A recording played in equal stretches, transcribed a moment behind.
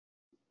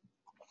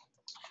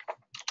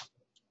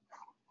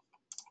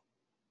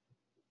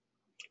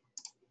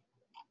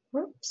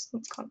Whoops,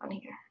 what's going on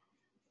here?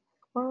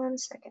 1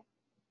 second.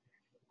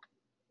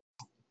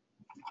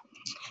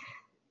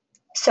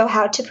 So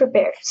how to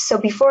prepare. So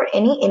before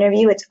any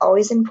interview, it's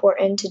always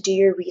important to do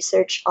your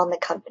research on the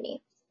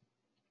company.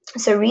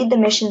 So read the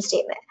mission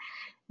statement.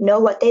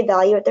 Know what they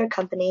value at their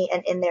company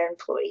and in their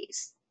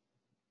employees.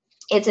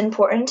 It's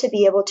important to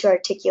be able to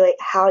articulate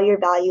how your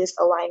values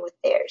align with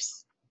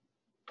theirs.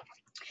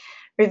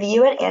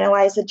 Review and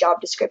analyze the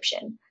job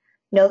description.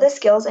 Know the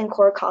skills and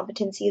core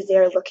competencies they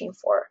are looking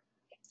for.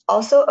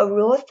 Also, a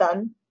rule of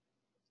thumb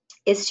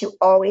is to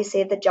always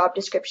save the job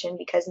description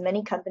because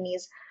many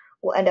companies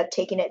will end up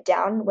taking it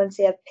down once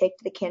they have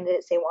picked the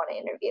candidates they want to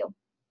interview.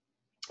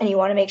 And you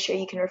want to make sure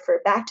you can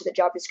refer back to the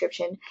job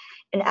description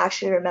and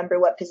actually remember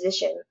what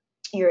position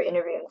you're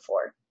interviewing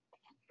for.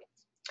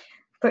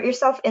 Put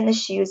yourself in the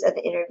shoes of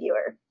the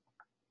interviewer.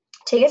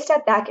 Take a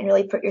step back and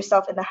really put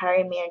yourself in the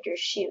hiring manager's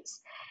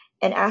shoes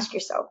and ask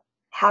yourself,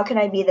 how can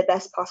I be the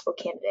best possible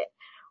candidate?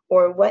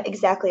 Or what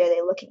exactly are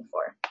they looking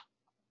for?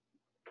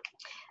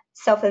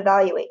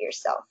 Self-evaluate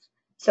yourself.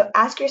 So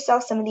ask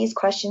yourself some of these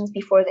questions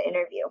before the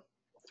interview.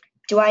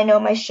 Do I know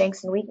my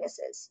strengths and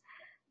weaknesses?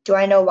 Do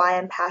I know why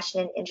I'm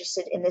passionate and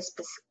interested in this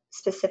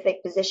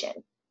specific position?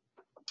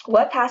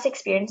 What past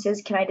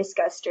experiences can I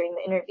discuss during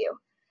the interview?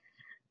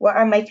 What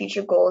are my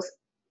future goals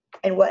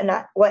and what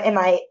am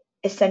I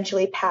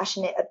essentially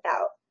passionate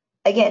about?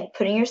 Again,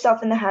 putting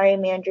yourself in the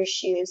hiring manager's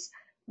shoes,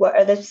 what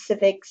are the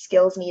specific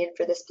skills needed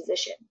for this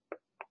position?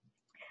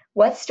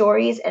 What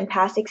stories and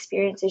past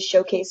experiences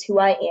showcase who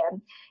I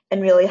am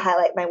and really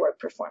highlight my work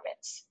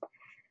performance?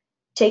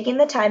 Taking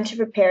the time to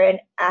prepare and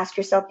ask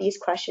yourself these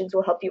questions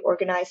will help you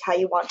organize how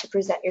you want to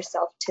present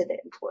yourself to the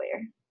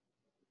employer.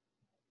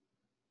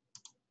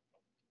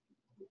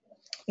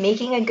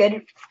 Making a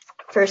good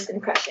first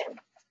impression.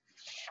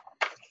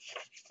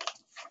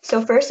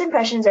 So first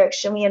impressions are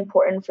extremely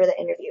important for the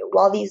interview.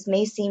 While these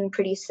may seem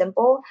pretty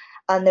simple,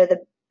 they're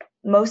the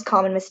most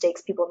common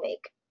mistakes people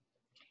make.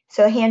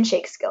 So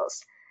handshake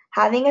skills.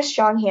 Having a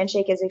strong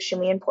handshake is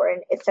extremely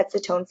important. It sets the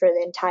tone for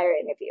the entire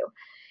interview.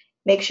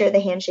 Make sure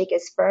the handshake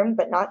is firm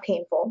but not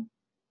painful.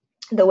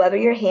 The web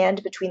of your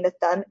hand between the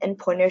thumb and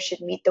pointer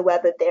should meet the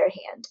web of their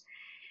hand.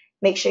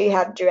 Make sure you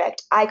have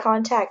direct eye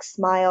contact,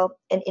 smile,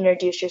 and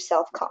introduce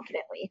yourself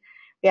confidently.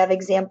 We have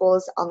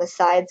examples on the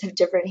sides of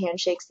different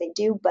handshakes they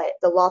do, but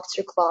the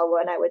lobster claw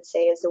one I would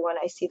say is the one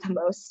I see the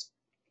most.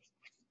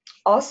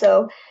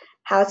 Also,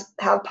 have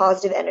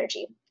positive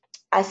energy.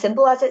 As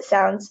simple as it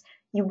sounds,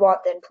 you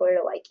want the employer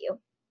to like you.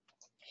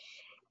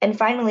 And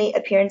finally,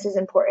 appearance is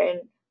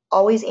important.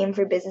 Always aim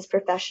for business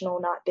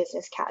professional, not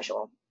business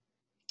casual.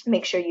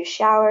 Make sure you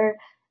shower,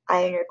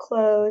 iron your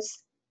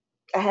clothes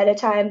ahead of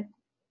time.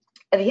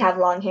 If you have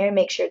long hair,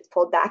 make sure it's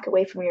pulled back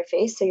away from your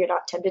face so you're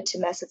not tempted to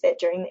mess with it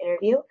during the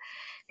interview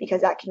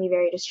because that can be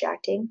very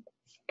distracting.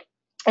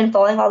 And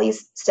following all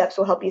these steps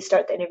will help you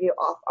start the interview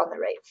off on the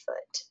right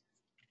foot.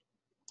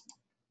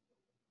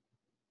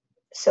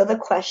 So the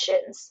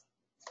questions.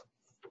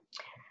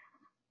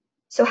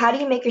 So how do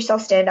you make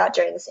yourself stand out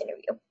during this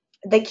interview?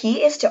 The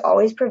key is to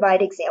always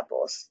provide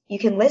examples. You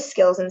can list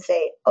skills and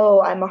say,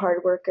 oh, I'm a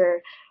hard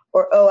worker,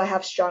 or oh, I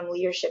have strong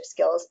leadership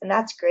skills, and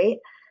that's great,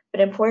 but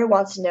an employer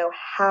wants to know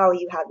how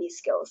you have these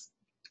skills.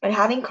 And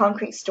having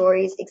concrete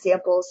stories,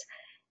 examples,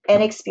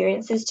 and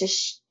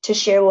experiences to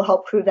share will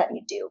help prove that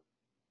you do.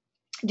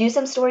 Do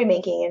some story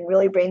making and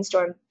really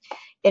brainstorm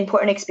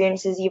important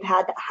experiences you've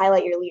had that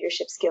highlight your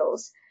leadership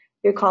skills,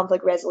 your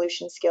conflict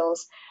resolution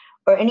skills,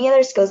 or any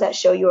other skills that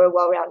show you're a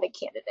well-rounded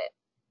candidate.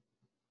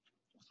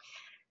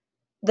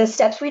 The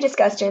steps we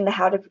discussed during the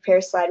how to prepare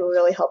slide will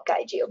really help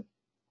guide you.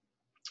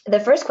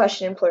 The first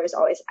question employers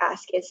always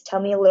ask is,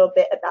 tell me a little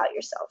bit about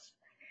yourself.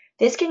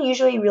 This can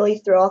usually really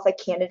throw off a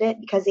candidate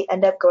because they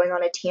end up going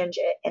on a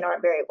tangent and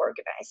aren't very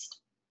organized.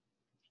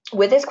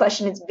 With this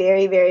question, it's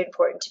very, very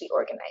important to be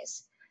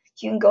organized.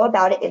 You can go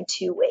about it in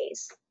two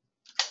ways.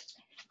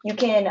 You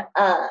can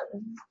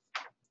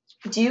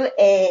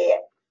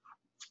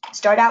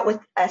start out with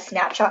a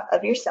snapshot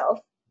of yourself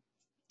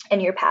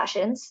and your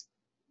passions.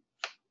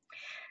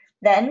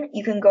 Then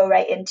you can go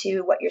right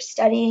into what you're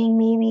studying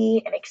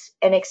maybe,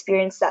 an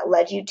experience that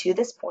led you to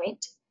this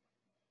point.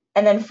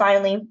 And then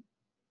finally,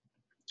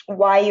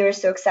 why you're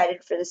so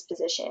excited for this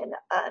position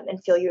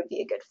and feel you would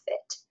be a good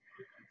fit.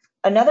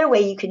 Another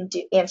way you can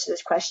answer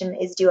this question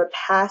is do a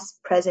past,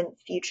 present,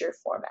 future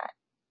format.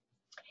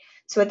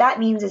 So what that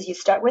means is you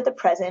start with the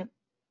present,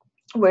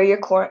 where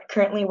you're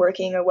currently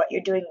working or what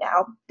you're doing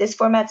now. This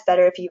format's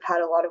better if you've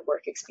had a lot of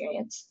work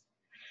experience.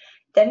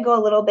 Then go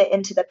a little bit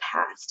into the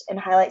past and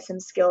highlight some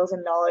skills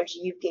and knowledge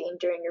you've gained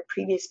during your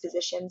previous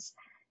positions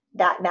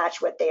that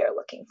match what they are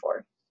looking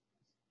for.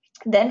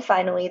 Then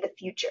finally, the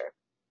future.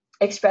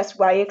 Express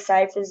why you're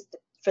excited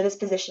for this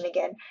position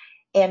again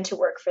and to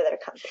work for their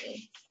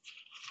company.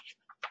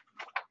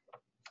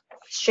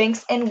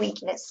 Strengths and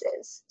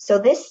weaknesses. So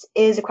this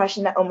is a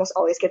question that almost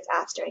always gets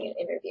asked during an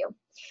interview.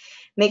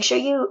 Make sure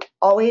you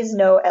always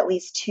know at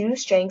least 2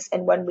 strengths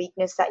and 1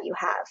 weakness that you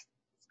have.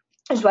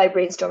 Which is why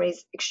brainstorming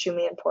is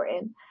extremely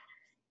important.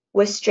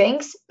 With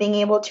strengths, being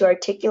able to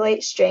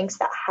articulate strengths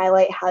that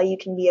highlight how you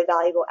can be a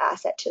valuable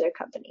asset to their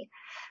company.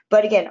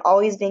 But again,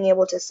 always being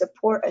able to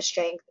support a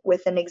strength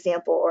with an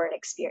example or an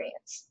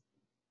experience.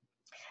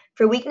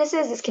 For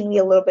weaknesses, this can be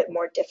a little bit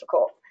more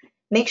difficult.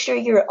 Make sure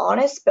you're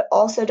honest, but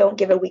also don't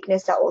give a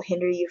weakness that will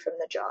hinder you from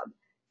the job.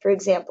 For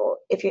example,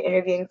 if you're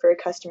interviewing for a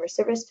customer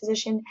service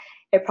position,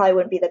 it probably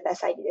wouldn't be the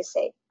best idea to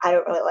say, I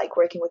don't really like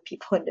working with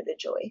people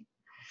individually.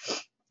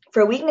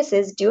 For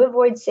weaknesses, do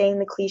avoid saying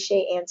the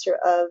cliche answer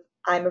of,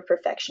 I'm a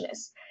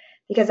perfectionist,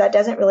 because that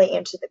doesn't really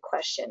answer the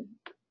question.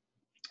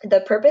 The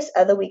purpose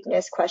of the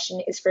weakness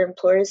question is for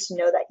employers to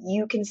know that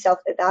you can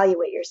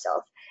self-evaluate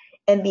yourself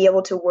and be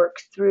able to work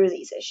through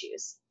these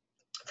issues.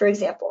 For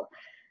example,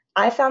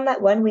 I found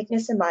that one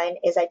weakness of mine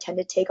is I tend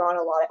to take on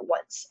a lot at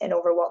once and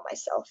overwhelm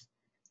myself.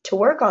 To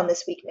work on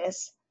this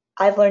weakness,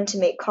 I've learned to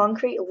make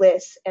concrete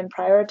lists and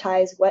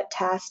prioritize what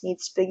task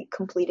needs to be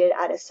completed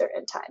at a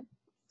certain time.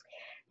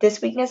 This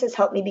weakness has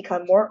helped me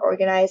become more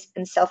organized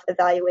and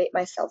self-evaluate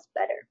myself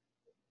better.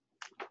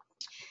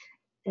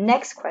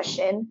 Next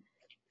question,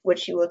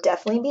 which you will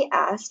definitely be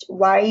asked,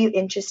 why are you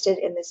interested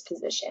in this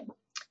position?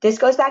 This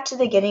goes back to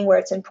the beginning where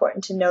it's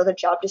important to know the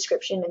job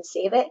description and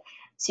save it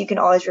so you can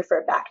always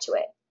refer back to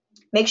it.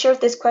 Make sure with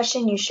this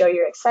question you show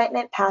your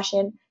excitement,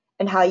 passion,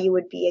 and how you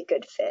would be a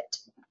good fit.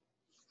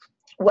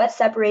 What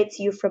separates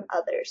you from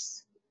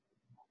others?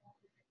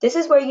 This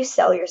is where you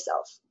sell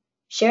yourself.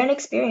 Share an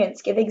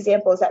experience, give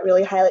examples that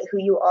really highlight who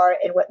you are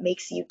and what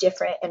makes you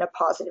different in a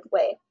positive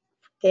way.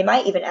 They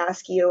might even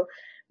ask you,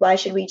 why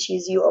should we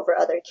choose you over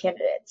other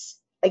candidates?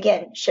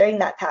 Again, sharing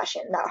that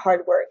passion, that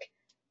hard work,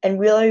 and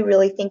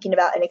really thinking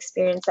about an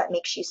experience that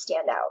makes you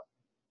stand out.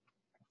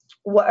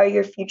 What are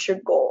your future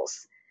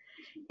goals?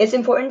 It's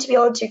important to be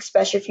able to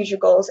express your future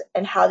goals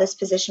and how this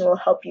position will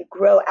help you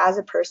grow as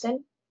a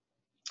person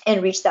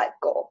and reach that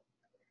goal.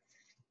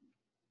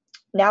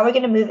 Now we're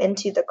going to move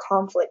into the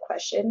conflict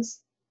questions.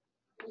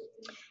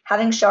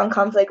 Having strong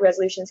conflict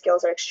resolution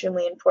skills are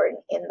extremely important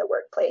in the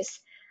workplace.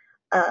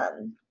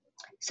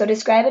 So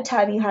describe a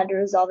time you had to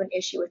resolve an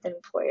issue with an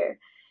employer.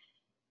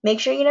 Make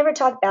sure you never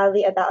talk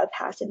badly about a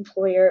past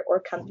employer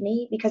or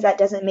company because that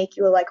doesn't make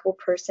you a likable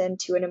person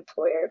to an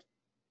employer.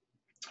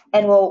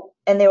 And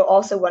they will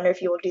also wonder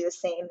if you will do the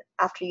same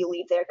after you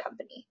leave their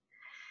company.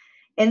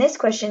 In this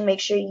question, make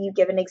sure you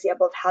give an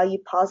example of how you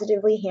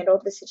positively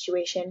handled the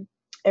situation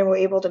and were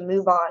able to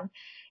move on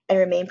and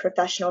remain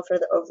professional for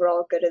the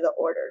overall good of the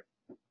order.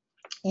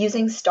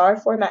 Using STAR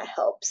format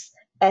helps,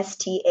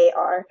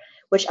 STAR,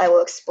 which I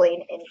will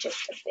explain in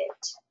just a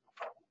bit.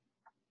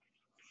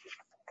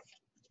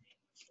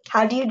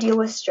 How do you deal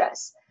with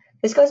stress?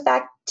 This goes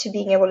back to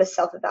being able to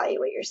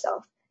self-evaluate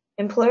yourself.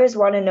 Employers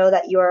want to know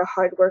that you are a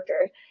hard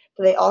worker,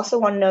 but they also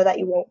want to know that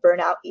you won't burn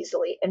out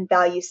easily and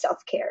value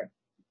self-care.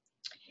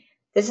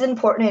 This is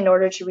important in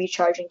order to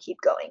recharge and keep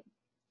going.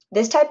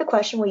 This type of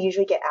question will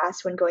usually get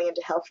asked when going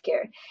into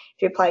healthcare,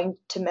 if you're applying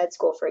to med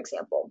school, for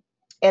example.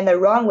 And the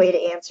wrong way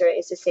to answer it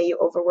is to say you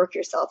overwork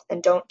yourself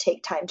and don't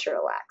take time to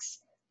relax,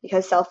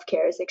 because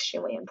self-care is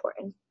extremely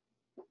important.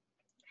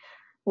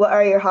 What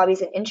are your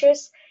hobbies and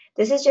interests?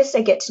 This is just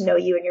to get to know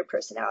you and your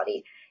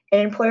personality. An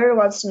employer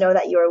wants to know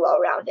that you are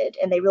well-rounded,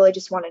 and they really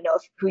just want to know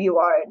who you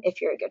are and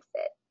if you're a good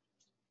fit.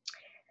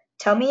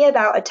 Tell me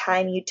about a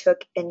time you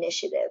took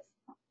initiative.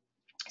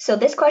 So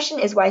this question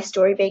is why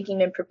story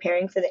banking and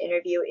preparing for the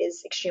interview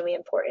is extremely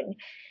important.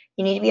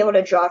 You need to be able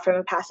to draw from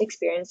a past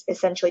experience,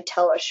 essentially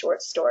tell a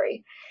short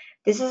story.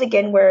 This is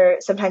again where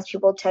sometimes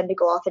people tend to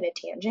go off in a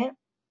tangent.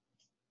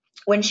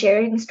 When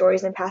sharing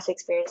stories and past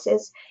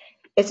experiences,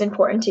 it's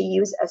important to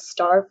use a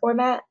STAR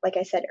format, like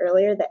I said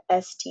earlier, the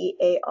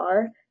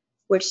STAR,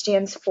 which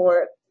stands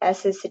for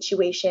S is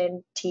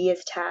situation, T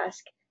is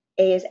task,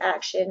 A is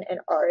action, and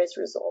R is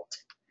result.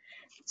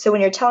 So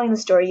when you're telling the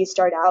story, you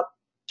start out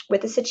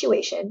with a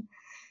situation.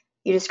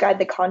 You describe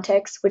the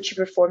context which you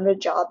performed a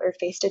job or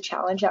faced a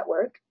challenge at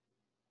work.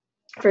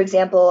 For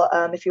example,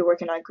 if you're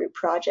working on a group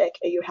project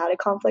or you had a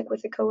conflict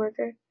with a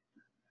coworker.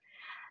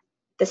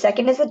 The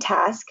second is a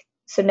task.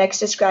 So next,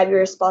 describe your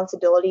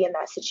responsibility in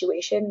that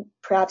situation.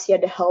 Perhaps you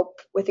had to help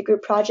with a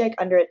group project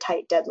under a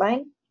tight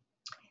deadline.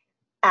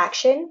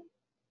 Action.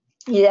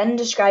 You then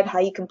describe how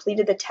you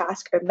completed the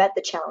task or met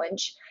the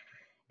challenge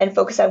and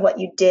focus on what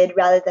you did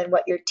rather than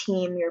what your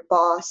team, your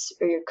boss,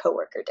 or your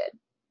coworker did.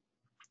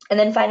 And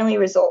then finally,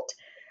 result.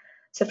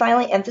 So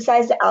finally,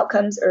 emphasize the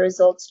outcomes or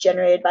results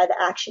generated by the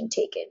action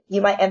taken.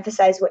 You might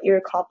emphasize what you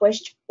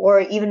accomplished or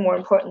even more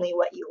importantly,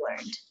 what you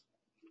learned.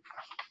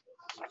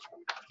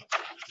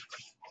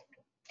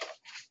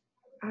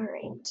 All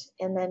right,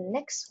 and then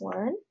next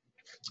one,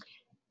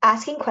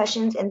 asking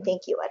questions and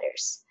thank you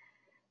letters.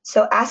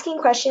 So asking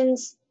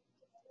questions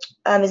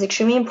is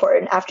extremely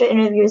important. After the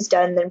interview is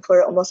done, the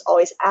employer almost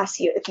always asks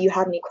you if you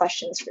have any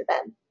questions for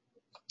them.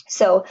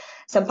 So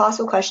some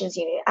possible questions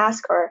you need to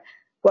ask are,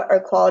 what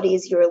are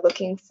qualities you are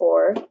looking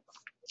for?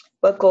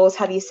 What goals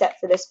have you set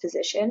for this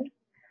position?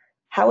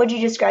 How would you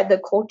describe the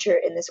culture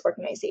in this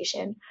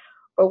organization?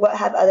 Or what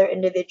have other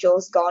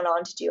individuals gone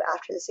on to do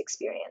after this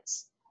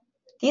experience?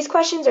 These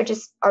questions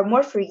are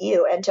more for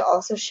you and to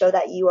also show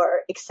that you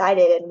are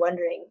excited and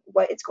wondering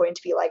what it's going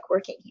to be like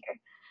working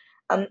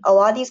here. A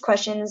lot of these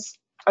questions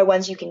are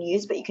ones you can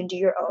use, but you can do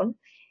your own.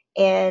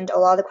 And a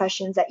lot of the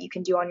questions that you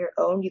can do on your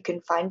own, you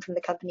can find from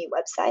the company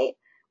website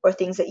or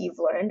things that you've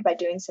learned by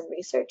doing some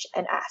research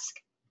and ask.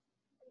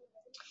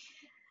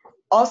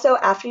 Also,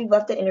 after you've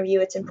left the interview,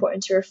 it's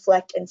important to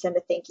reflect and send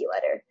a thank you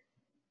letter.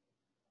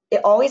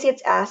 It always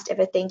gets asked if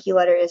a thank you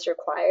letter is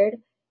required.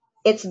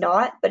 It's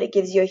not, but it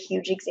gives you a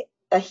huge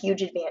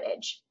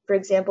advantage. For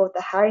example, if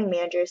the hiring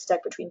manager is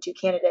stuck between two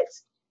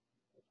candidates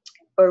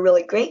or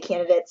really great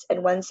candidates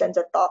and one sends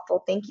a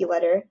thoughtful thank you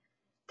letter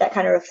that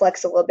kind of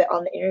reflects a little bit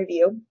on the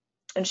interview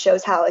and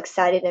shows how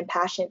excited and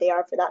passionate they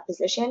are for that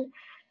position,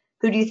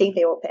 who do you think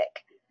they will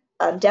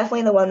pick?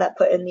 Definitely the one that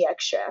put in the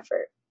extra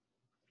effort.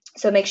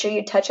 So make sure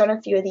you touch on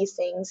a few of these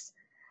things,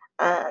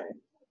 and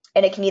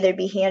it can either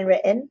be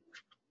handwritten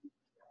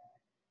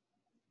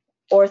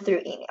or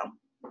through email.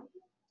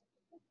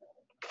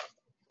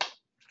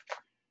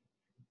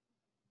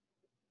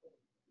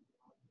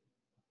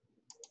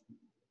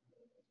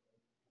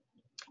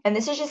 And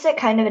this is just a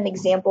kind of an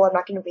example, I'm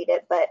not going to read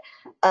it, but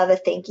of a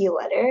thank you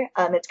letter.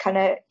 It's kind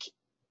of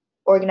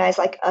organized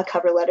like a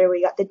cover letter where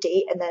you got the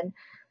date and then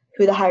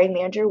who the hiring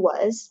manager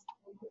was,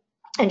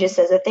 and just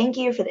says a thank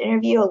you for the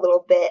interview, a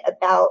little bit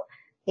about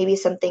maybe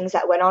some things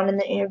that went on in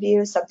the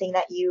interview, something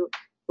that you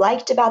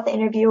liked about the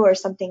interview or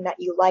something that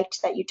you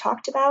liked that you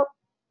talked about.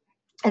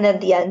 And then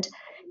at the end,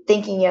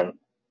 thanking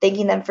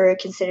them for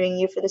considering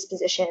you for this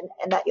position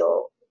and that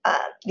you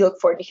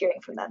look forward to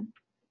hearing from them.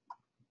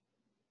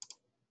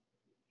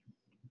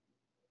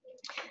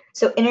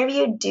 So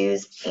interview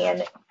do's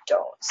and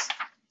don'ts.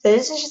 So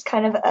this is just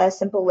kind of a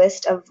simple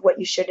list of what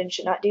you should and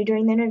should not do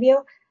during the interview.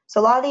 So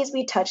a lot of these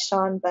we touched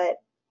on, but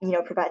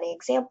providing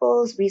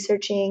examples,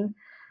 researching,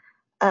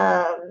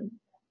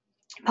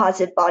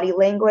 positive body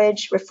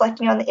language,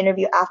 reflecting on the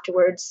interview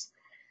afterwards,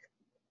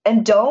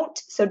 and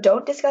don't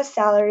discuss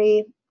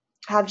salary,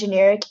 have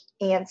generic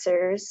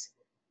answers,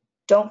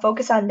 don't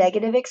focus on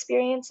negative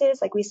experiences,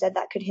 like we said,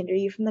 that could hinder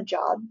you from the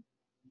job,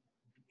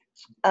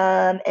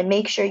 and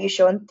make sure you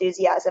show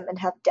enthusiasm and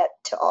have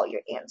depth to all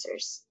your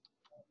answers.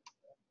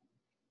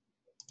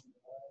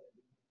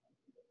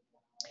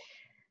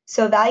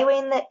 So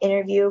evaluating the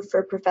interview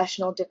for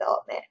professional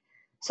development.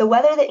 So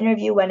whether the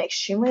interview went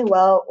extremely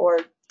well or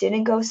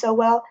didn't go so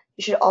well,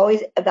 you should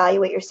always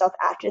evaluate yourself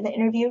after the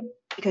interview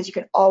because you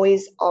can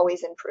always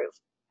improve.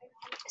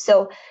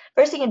 So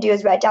first thing you can do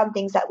is write down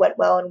things that went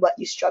well and what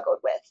you struggled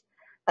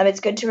with.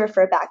 It's good to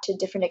refer back to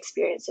different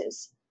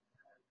experiences.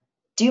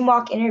 Do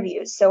mock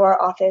interviews. So our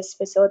office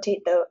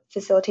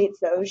facilitates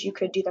those. You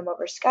could do them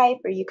over Skype,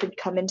 or you could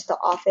come into the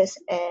office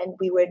and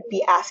we would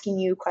be asking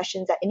you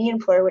questions that any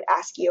employer would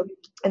ask you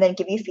and then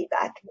give you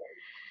feedback.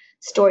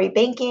 Story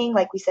banking,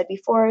 like we said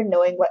before,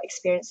 knowing what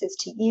experiences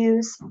to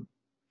use.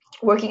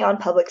 Working on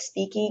public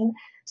speaking.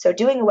 So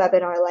doing a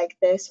webinar like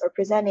this or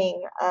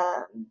presenting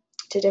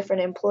to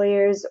different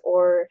employers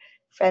or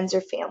friends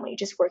or family,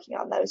 just working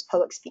on those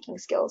public speaking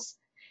skills.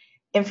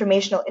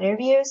 Informational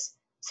interviews.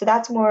 So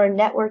that's more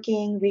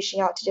networking, reaching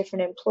out to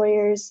different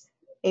employers,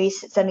 maybe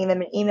sending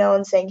them an email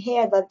and saying, hey,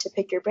 I'd love to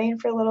pick your brain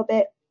for a little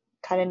bit,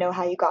 kind of know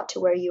how you got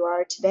to where you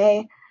are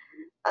today.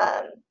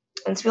 And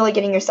it's really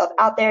getting yourself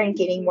out there and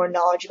gaining more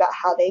knowledge about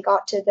how they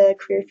got to the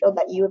career field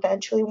that you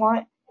eventually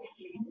want.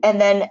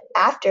 And then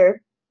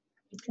after,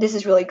 this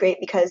is really great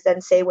because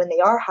then say when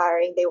they are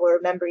hiring, they will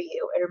remember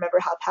you and remember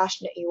how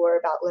passionate you were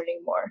about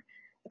learning more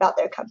about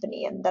their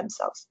company and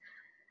themselves.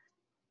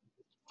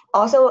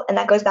 Also, and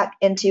that goes back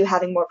into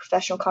having more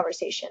professional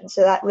conversations.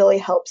 So that really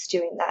helps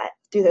doing that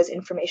through those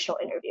informational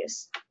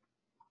interviews.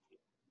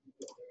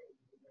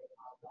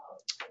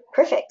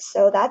 Perfect.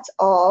 So that's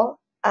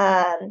all.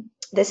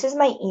 This is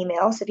my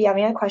email. So if you have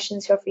any other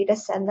questions, feel free to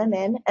send them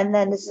in. And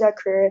then this is our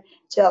career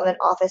development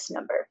office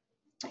number.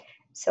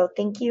 So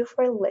thank you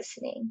for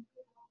listening.